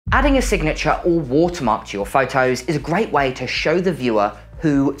Adding a signature or watermark to your photos is a great way to show the viewer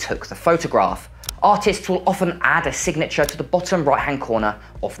who took the photograph. Artists will often add a signature to the bottom right-hand corner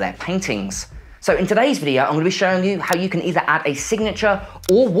of their paintings. So in today's video, I'm going to be showing you how you can either add a signature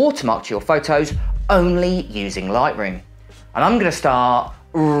or watermark to your photos only using Lightroom. And I'm going to start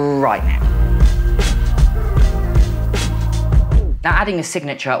right now. Now, adding a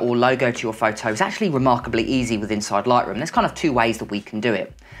signature or logo to your photo is actually remarkably easy with inside Lightroom. There's kind of two ways that we can do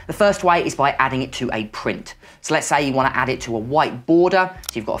it. The first way is by adding it to a print. So let's say you want to add it to a white border.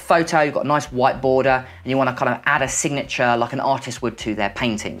 So you've got a photo, you've got a nice white border, and you want to kind of add a signature like an artist would to their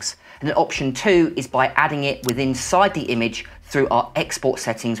paintings. And then option two is by adding it inside the image through our export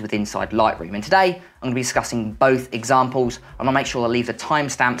settings inside Lightroom. And today, I'm going to be discussing both examples, and I'll make sure I leave the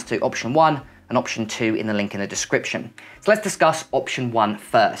timestamps to option one and option two in the link in the description. So let's discuss option one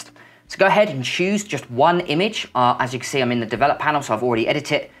first. So go ahead and choose just one image. As you can see, I'm in the develop panel, so I've already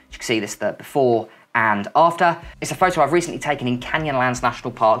edited it. You can see this, the before and after. It's a photo I've recently taken in Canyonlands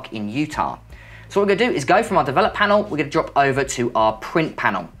National Park in Utah. So what we're gonna do is go from our develop panel, we're gonna drop over to our print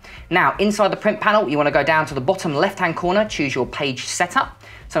panel. Now, inside the print panel, you wanna go down to the bottom left-hand corner, choose your page setup.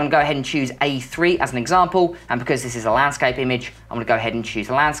 So I'm gonna go ahead and choose A3 as an example, and because this is a landscape image, I'm gonna go ahead and choose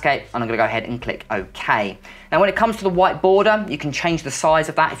a landscape, and I'm gonna go ahead and click OK. Now, when it comes to the white border, you can change the size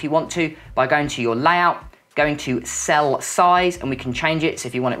of that if you want to by going to your layout, going to cell size, and we can change it. So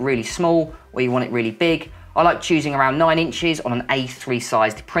if you want it really small or you want it really big, I like choosing around 9 inches on an A3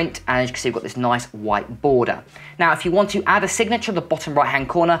 sized print, and as you can see, we've got this nice white border. Now, if you want to add a signature to the bottom right-hand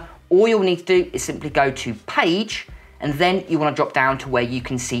corner, all you'll need to do is simply go to Page, and then you want to drop down to where you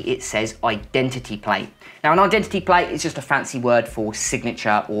can see it says Identity Plate. Now, an identity plate is just a fancy word for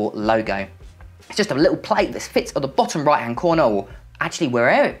signature or logo. It's just a little plate that fits at the bottom right-hand corner, or actually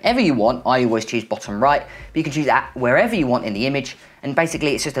wherever you want. I always choose bottom right, but you can choose that wherever you want in the image. And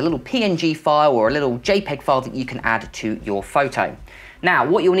basically, it's just a little PNG file or a little JPEG file that you can add to your photo. Now,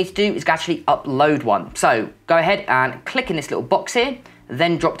 what you'll need to do is actually upload one. So go ahead and click in this little box here,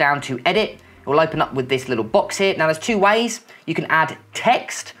 then drop down to Edit. It will open up with this little box here. Now, there's two ways. You can add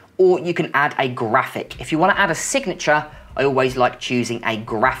text or you can add a graphic. If you want to add a signature, I always like choosing a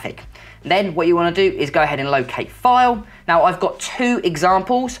graphic. Then what you want to do is go ahead and locate File. Now, I've got two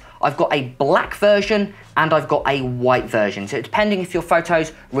examples. I've got a black version and I've got a white version. So depending if your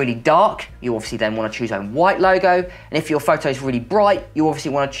photo's really dark, you obviously then want to choose a white logo. And if your photo's really bright, you obviously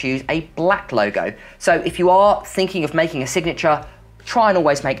want to choose a black logo. So if you are thinking of making a signature, try and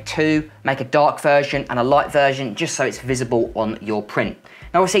always make two, make a dark version and a light version, just so it's visible on your print.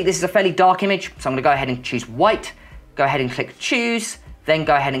 Now, obviously, this is a fairly dark image, so I'm gonna go ahead and choose white, go ahead and click choose, then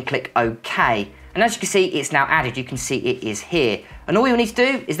go ahead and click OK. And as you can see, it's now added. You can see it is here. And all you need to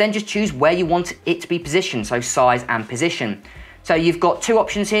do is then just choose where you want it to be positioned, so size and position. So you've got two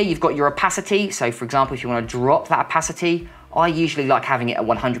options here. You've got your opacity. So for example, if you want to drop that opacity, I usually like having it at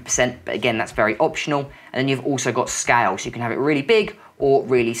 100%, but again, that's very optional. And then you've also got scale, so you can have it really big or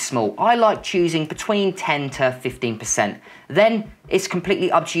really small. I like choosing between 10 to 15%. Then it's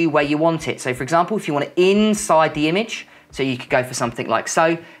completely up to you where you want it. So for example, if you want it inside the image, so you could go for something like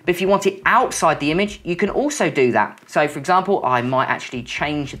so. But if you want it outside the image, you can also do that. So for example, I might actually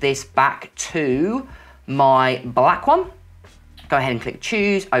change this back to my black one. Go ahead and click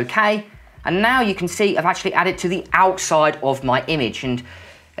choose, OK. And now you can see I've actually added to the outside of my image. And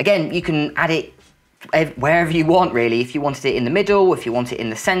again, you can add it wherever you want, really. If you wanted it in the middle, if you want it in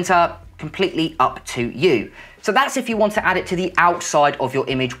the center, completely up to you. So that's if you want to add it to the outside of your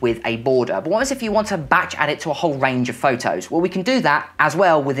image with a border. But what if you want to batch add it to a whole range of photos? Well, we can do that as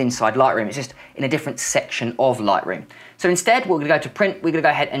well with inside Lightroom. It's just in a different section of Lightroom. So instead, we're gonna go to print, we're gonna go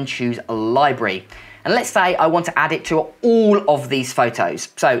ahead and choose a library. And let's say I want to add it to all of these photos.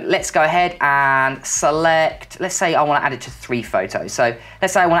 So let's go ahead and select, let's say I want to add it to 3 photos. So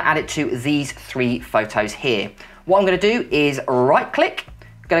let's say I want to add it to these 3 photos here. What I'm going to do is right click,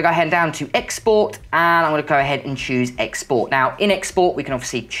 going to go ahead and down to export, and I'm going to go ahead and choose export. Now in export, we can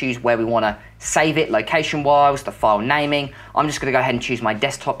obviously choose where we want to save it location wise, the file naming. I'm just going to go ahead and choose my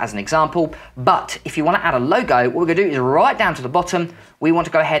desktop as an example. But if you want to add a logo, what we're going to do is right down to the bottom, we want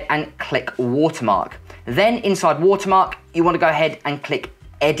to go ahead and click watermark. Then inside watermark, you want to go ahead and click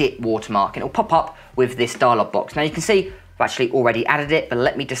edit watermark, and it'll pop up with this dialog box. Now you can see I've actually already added it, but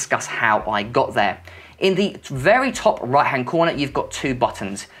let me discuss how I got there. In the very top right hand corner, you've got 2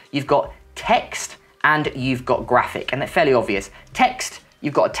 buttons. You've got text and you've got graphic, and they're fairly obvious. Text,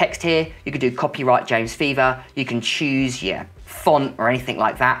 you've got a text here. You can do copyright James Feaver. You can choose your font or anything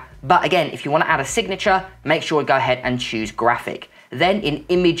like that. But again, if you want to add a signature, make sure to go ahead and choose graphic. Then in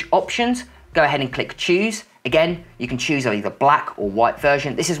image options, go ahead and click choose, Again, you can choose either black or white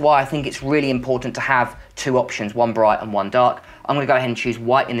version. This is why I think it's really important to have two options, one bright and one dark. I'm going to go ahead and choose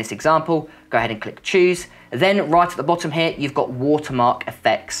white in this example. Go ahead and click choose. Then right at the bottom here, you've got watermark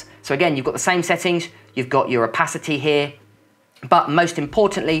effects. So again, you've got the same settings. You've got your opacity here, but most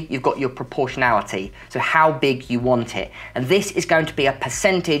importantly, you've got your proportionality, so how big you want it. And this is going to be a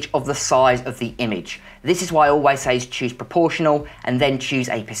percentage of the size of the image. This is why I always say choose proportional and then choose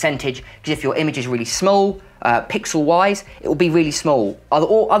a percentage, because if your image is really small, pixel-wise, it will be really small.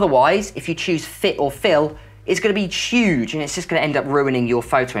 Or otherwise, if you choose fit or fill, it's going to be huge and it's just going to end up ruining your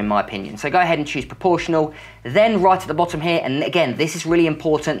photo, in my opinion. So go ahead and choose proportional. Then right at the bottom here, and again, this is really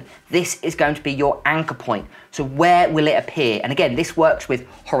important, this is going to be your anchor point. So where will it appear? And again, this works with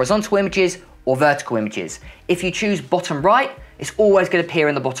horizontal images or vertical images. If you choose bottom right, it's always going to appear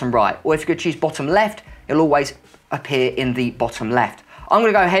in the bottom right. Or if you choose bottom left, it'll always appear in the bottom left. I'm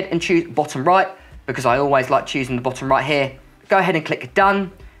going to go ahead and choose bottom right because I always like choosing the bottom right here. Go ahead and click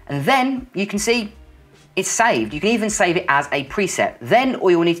done. And then you can see it's saved. You can even save it as a preset. Then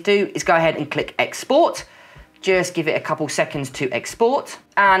all you'll need to do is go ahead and click export. Just give it a couple seconds to export.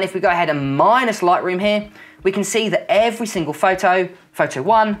 And if we go ahead and minus Lightroom here, we can see that every single photo, photo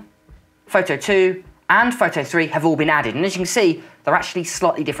 1, photo 2, and photo 3 have all been added. And as you can see, they're actually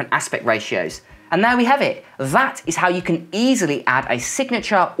slightly different aspect ratios. And there we have it. That is how you can easily add a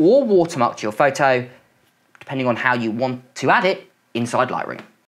signature or watermark to your photo, depending on how you want to add it inside Lightroom.